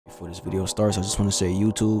Before this video starts, I just want to say,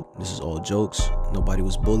 YouTube, this is all jokes. Nobody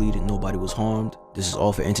was bullied and nobody was harmed. This is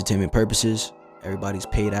all for entertainment purposes. Everybody's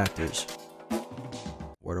paid actors.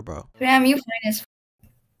 Word of bro. Damn, you fine as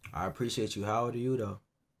I appreciate you. How old are you though?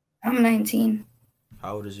 I'm 19.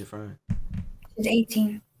 How old is your friend? She's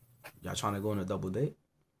 18. Y'all trying to go on a double date?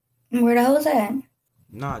 Where the hell is that?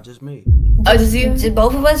 Nah, just me. Oh, just you? Did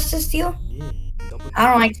both of us just you? Yeah, double date.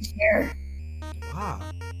 I don't like to share. Why?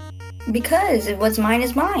 Because what's mine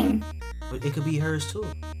is mine. But it could be hers too.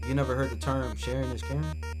 You never heard the term sharing is caring?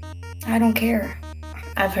 I don't care.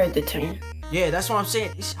 I've heard the term. Yeah, that's what I'm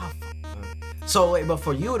saying. So wait, but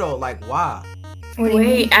for you though, like why? What do you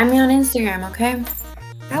mean? Add me on Instagram, okay?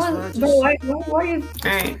 Why are you?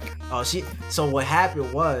 Alright. Oh, so what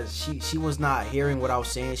happened was she was not hearing what I was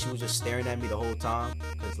saying. She was just staring at me the whole time.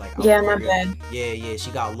 Cause like My bad. Yeah, she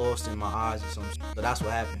got lost in my eyes or something. So that's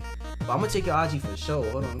what happened. But I'm gonna take your IG for sure.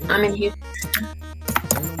 Hold on. I'm in here.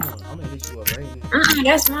 I'm gonna hit you up right now.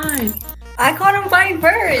 That's mine. I called him fine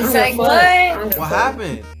first. Like what? what? What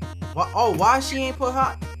happened? Why she ain't put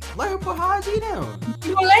her? Let her put her IG down.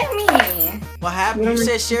 You don't let me. What happened? You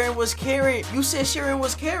said Sharon was caring. You said Sharon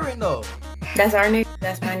was caring though. That's our nigga.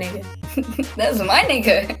 That's my nigga. That's my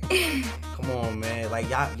nigga. Come on, man. Like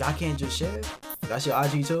y'all can't just share. That's your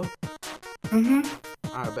IG too.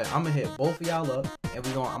 Alright, bet. I'm gonna hit both of y'all up, and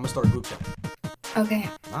I'm gonna start a group chat. Okay.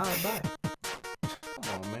 Alright, bet.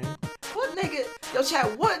 Come on, man. What nigga? Yo,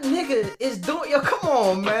 chat. What nigga is doing? Yo, come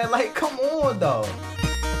on, man. Like, come on, though.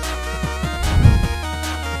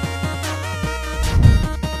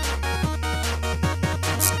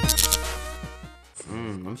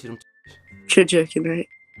 Let me see them. You're joking, right?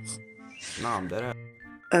 Nah, I'm dead.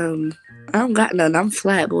 I don't got none. I'm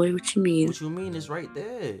flat, boy. What you mean? What you mean? It's right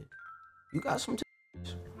there. You got some.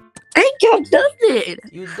 I ain't got nothing.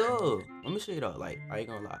 You do. Let me show you though. Like, I ain't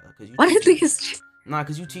gonna lie. Cause you. Why do you think it's? Nah,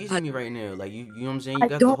 cause you teasing me right now. Like, you know what I'm saying? You I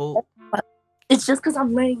got don't. the whole. It's just cause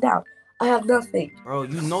I'm laying down. I have nothing. Bro,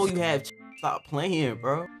 you know you have. Stop playing,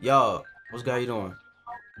 bro. Yo, what's guy you doing?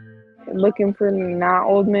 Looking for not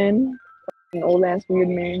old men, an old ass weird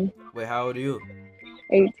man. Wait, how old are you?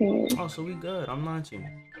 18. Oh, so we good. I'm 19.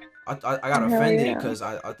 I got offended because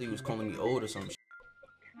I thought you was calling me old or something.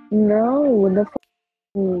 No, the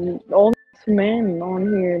old man on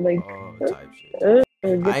here, like. Type shit.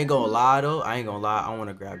 I ain't gonna lie though. I want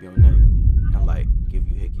to grab your neck and like give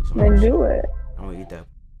you hickeys. Then do it. I'm gonna eat that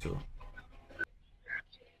too.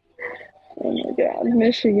 Oh my god,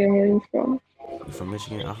 Michigan, where you from? You from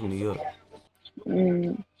Michigan? I'm from New York.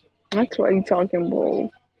 That's why you talking bold.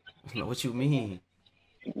 What you mean?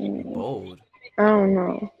 Bold? I don't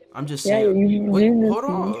know. I'm just saying. You hold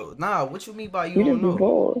on. Nah, what you mean by you just don't know? be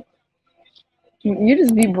bold. You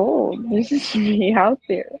just be bold. You just be out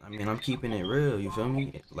there. I mean, I'm keeping it real. You feel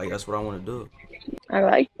me? Like that's what I want to do. I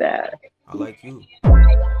like that. I like you.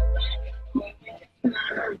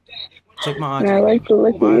 Check my IG. And I like to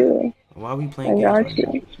look at you. Why are we playing I games?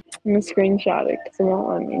 got you. I'm gonna screenshot it because it won't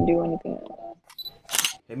let me do anything else.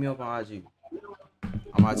 Hit me up on IG.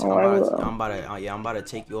 I'm about to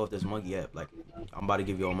take you off this monkey app. Like, I'm about to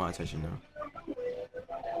give you all my attention now.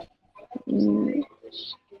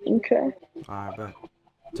 Okay. Alright, bet.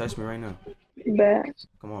 Text me right now. Bet.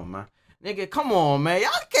 Come on, man. Nigga, come on, man.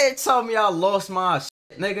 Y'all can't tell me y'all lost my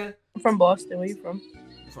shit, nigga. I'm from Boston. Where you from?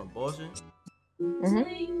 You from Boston? I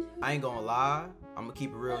Mm-hmm. ain't gonna lie. I'm gonna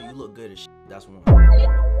keep it real. You look good as shit. That's one.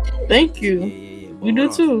 Thank you. Yeah. But You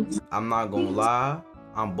do too. I'm not gonna lie.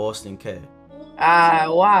 I'm Boston K.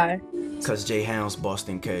 Why? Cause J Hound's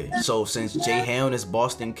Boston K. So since J Hound is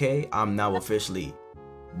Boston K, I'm now officially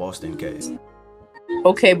Boston K.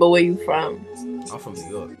 Okay, but where you from? I'm from New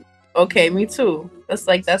York. Okay, me too. That's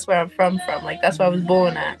where I'm from. Like that's where I was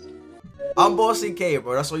born at. I'm Boston K,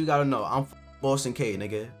 bro. That's all you gotta know. I'm Boston K,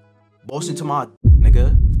 nigga. Boston to my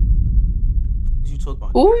nigga. What you talking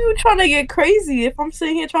about? Ooh, you trying to get crazy? If I'm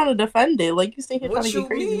sitting here trying to defend it, like you sitting here What trying to get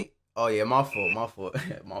crazy. Mean? Oh yeah, my fault. My fault.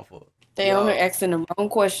 They on here asking the wrong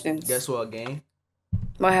questions. Guess what, gang?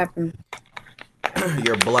 What happened?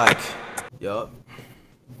 You're black. Yup.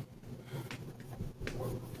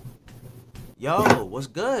 Yo, what's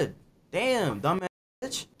good? Damn, dumb ass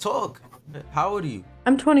bitch. Talk. How old are you?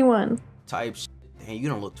 I'm 21. Type shit. Dang, you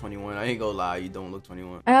don't look 21. I ain't gonna lie, you don't look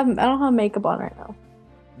 21. I don't have makeup on right now.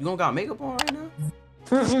 You don't got makeup on right now?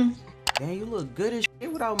 Mm-mm. Dang, you look good as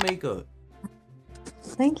shit without makeup.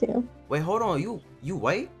 Thank you. Wait, hold on. You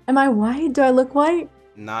white? Am I white? Do I look white?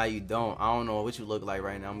 Nah, you don't. I don't know what you look like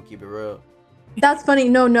right now. I'm gonna keep it real. That's funny.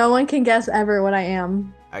 No one can guess ever what I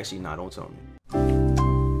am. Actually, nah, don't tell me.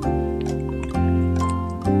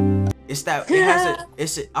 It's that it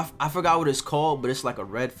has a I forgot what it's called, but it's like a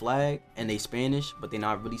red flag, and they Spanish, but they're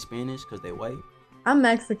not really Spanish because they white. I'm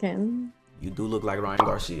Mexican. You do look like Ryan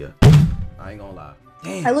Garcia. I ain't gonna lie.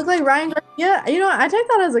 Damn. I look like Ryan Garcia. You know what? I take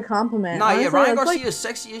that as a compliment. Nah, honestly. yeah, Ryan That's Garcia like, is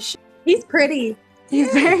sexy as shit. he's pretty.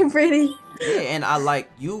 He's very pretty. Yeah, and I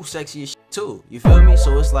like you sexy as shit too. You feel me?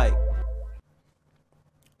 So it's like,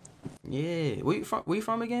 yeah. Where you from? Where you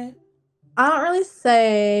from again? I don't really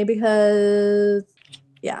say because,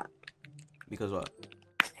 yeah. Because what?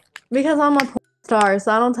 Because I'm a porn star,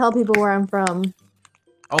 so I don't tell people where I'm from.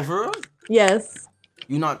 Oh, for real? Yes.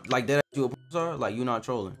 You not like that? You a porn star? Like you not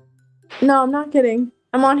trolling? No, I'm not kidding.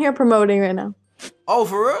 I'm on here promoting right now. Oh,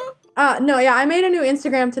 for real? No, yeah, I made a new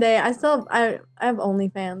Instagram today. I have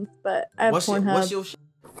OnlyFans, but I have Pornhub. What's your? Just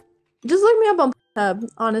look me up on Pornhub.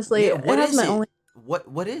 Honestly, Yeah, what it has is my it? only.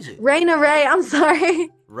 What is it? Raina Ray. I'm sorry.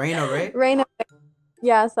 Raina Ray? Raina. Ray.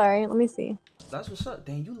 Yeah, sorry. Let me see. That's what's up.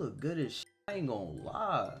 Dang, you look good as shit. I ain't gonna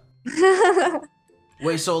lie.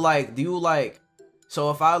 Wait, so like, do you like? So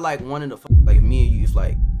if I like wanted to like me and you, if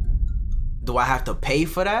like, do I have to pay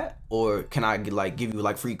for that, or can I like give you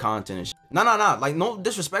like free content and shit? No, like no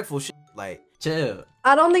disrespectful shit. Like, chill.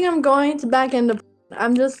 I don't think I'm going to back into.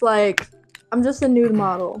 I'm just a nude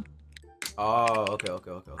model. Oh, okay.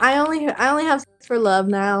 I only have sex for love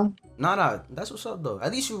now. Nah, that's what's up though.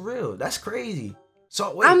 At least you real. That's crazy.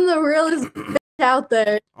 So wait. I'm the realest bitch out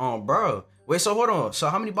there. Oh, bro. Wait, so hold on. So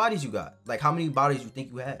how many bodies you got? Like, how many bodies you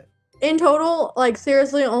think you have? In total, like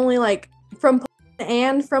seriously, only like from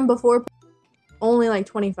and from before, only like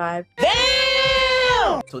 25.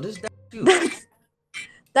 Damn! So this you.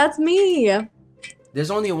 That's me.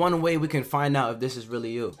 There's only one way we can find out if this is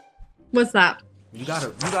really you. What's that? You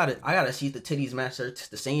gotta, I gotta see if the titties match her,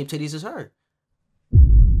 the same titties as her.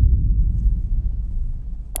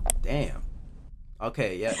 Damn.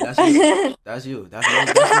 Okay, yeah, that's you. That's you. That's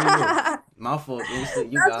you. My fault. That's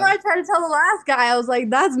what I tried to tell the last guy. I was like,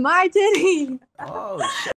 that's my titty. Oh,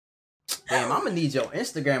 shit. Damn, I'm gonna need your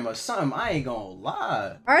Instagram or something. I ain't gonna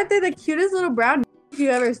lie. Aren't they the cutest little brown you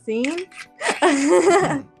ever seen?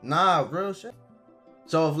 Nah, real shit.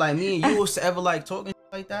 So if like me and you was to ever like talking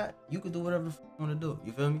like that, you could do whatever the f you want to do.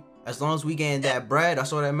 You feel me? As long as we getting that bread,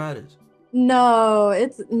 that's all that matters. No,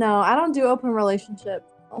 I don't do open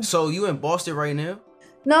relationships. So you in Boston right now?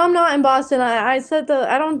 No, I'm not in Boston. I said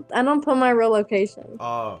I don't put my real location.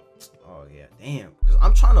 Oh yeah, damn. Cause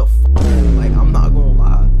I'm trying to like, I'm not gonna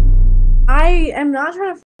lie. I am not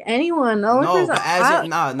trying to f anyone. The only No, person but as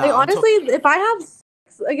nah. Like, honestly, if I have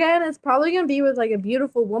sex again, it's probably gonna be with like a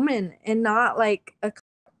beautiful woman and not like a.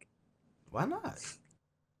 Why not?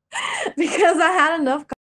 Because I had enough.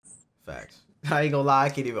 Facts. I ain't gonna lie. I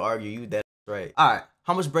can't even argue. You that right. All right.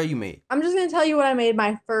 How much bread you made? I'm just gonna tell you what I made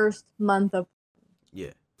my first month of. Yeah.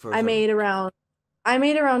 I made around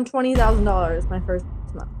 $20,000 my first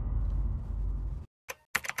month.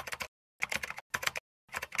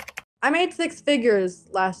 I made 6 figures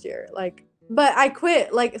last year, like, but I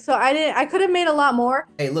quit, like, so I could have made a lot more.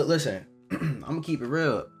 Hey, look, listen. I'm gonna keep it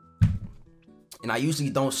real. And I usually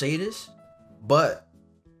don't say this, but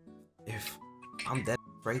if I'm that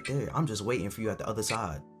right there, I'm just waiting for you at the other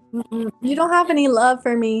side. You don't have any love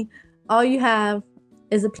for me. All you have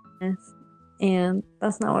is a penis, and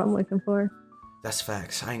that's not what I'm looking for. That's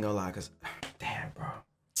facts. I ain't gonna lie, cause damn, bro.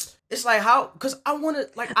 It's like how, cause I wanna,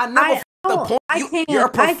 like, I never the point. You're a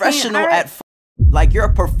professional like you're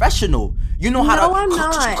a professional. You know how to. No, I'm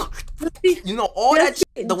not. You know all that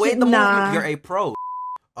shit, the way the movement. You're a pro.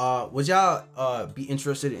 Would y'all be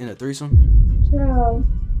interested in a threesome? Child.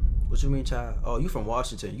 What you mean, child? Oh, you from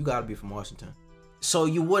Washington? You gotta be from Washington. So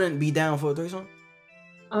you wouldn't be down for a threesome?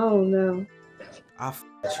 Oh no. I f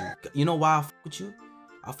with you. You know why I f with you?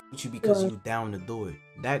 I f with you because you down to do it.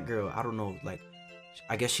 That girl, I don't know, like,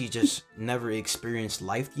 I guess she just never experienced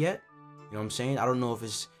life yet. You know what I'm saying? I don't know if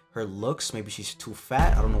it's her looks. Maybe she's too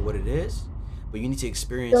fat. I don't know what it is. But you need to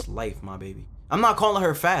experience life, my baby. I'm not calling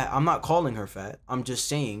her fat. I'm not calling her fat. I'm just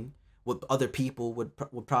saying what other people would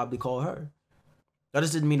probably call her. That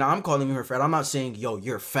doesn't mean I'm calling her fat. I'm not saying, yo,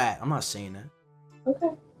 you're fat. I'm not saying that.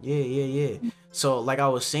 Okay. Yeah. So like I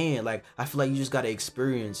was saying, like, I feel like you just gotta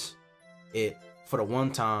experience it for the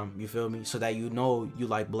one time, you feel me? So that you know you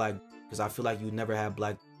like black, because I feel like you never had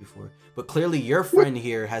black before. But clearly your friend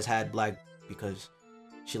here has had black because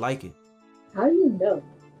she like it. How do you know?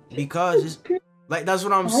 Because it's like, that's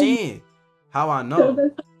what I'm saying. How I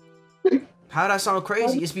know. How that sound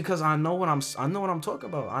crazy? It's because I know what I'm talking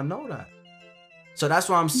about. I know that. So that's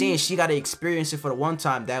why I'm saying she got to experience it for the one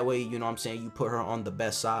time. That way, you know what I'm saying, you put her on the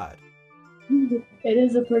best side. It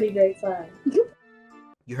is a pretty great side.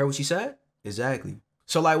 You heard what she said? Exactly.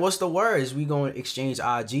 So like, what's the words? We going to exchange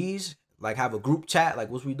IGs like have a group chat? Like,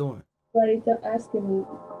 what's we doing? But he's asking me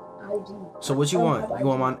IG. So what you I don't want? have You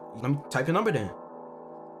want IG. my? Let me type your number then.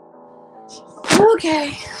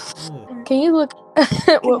 Okay. Yeah. Can you look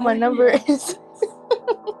what my number is?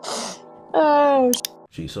 Oh.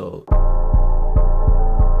 She so.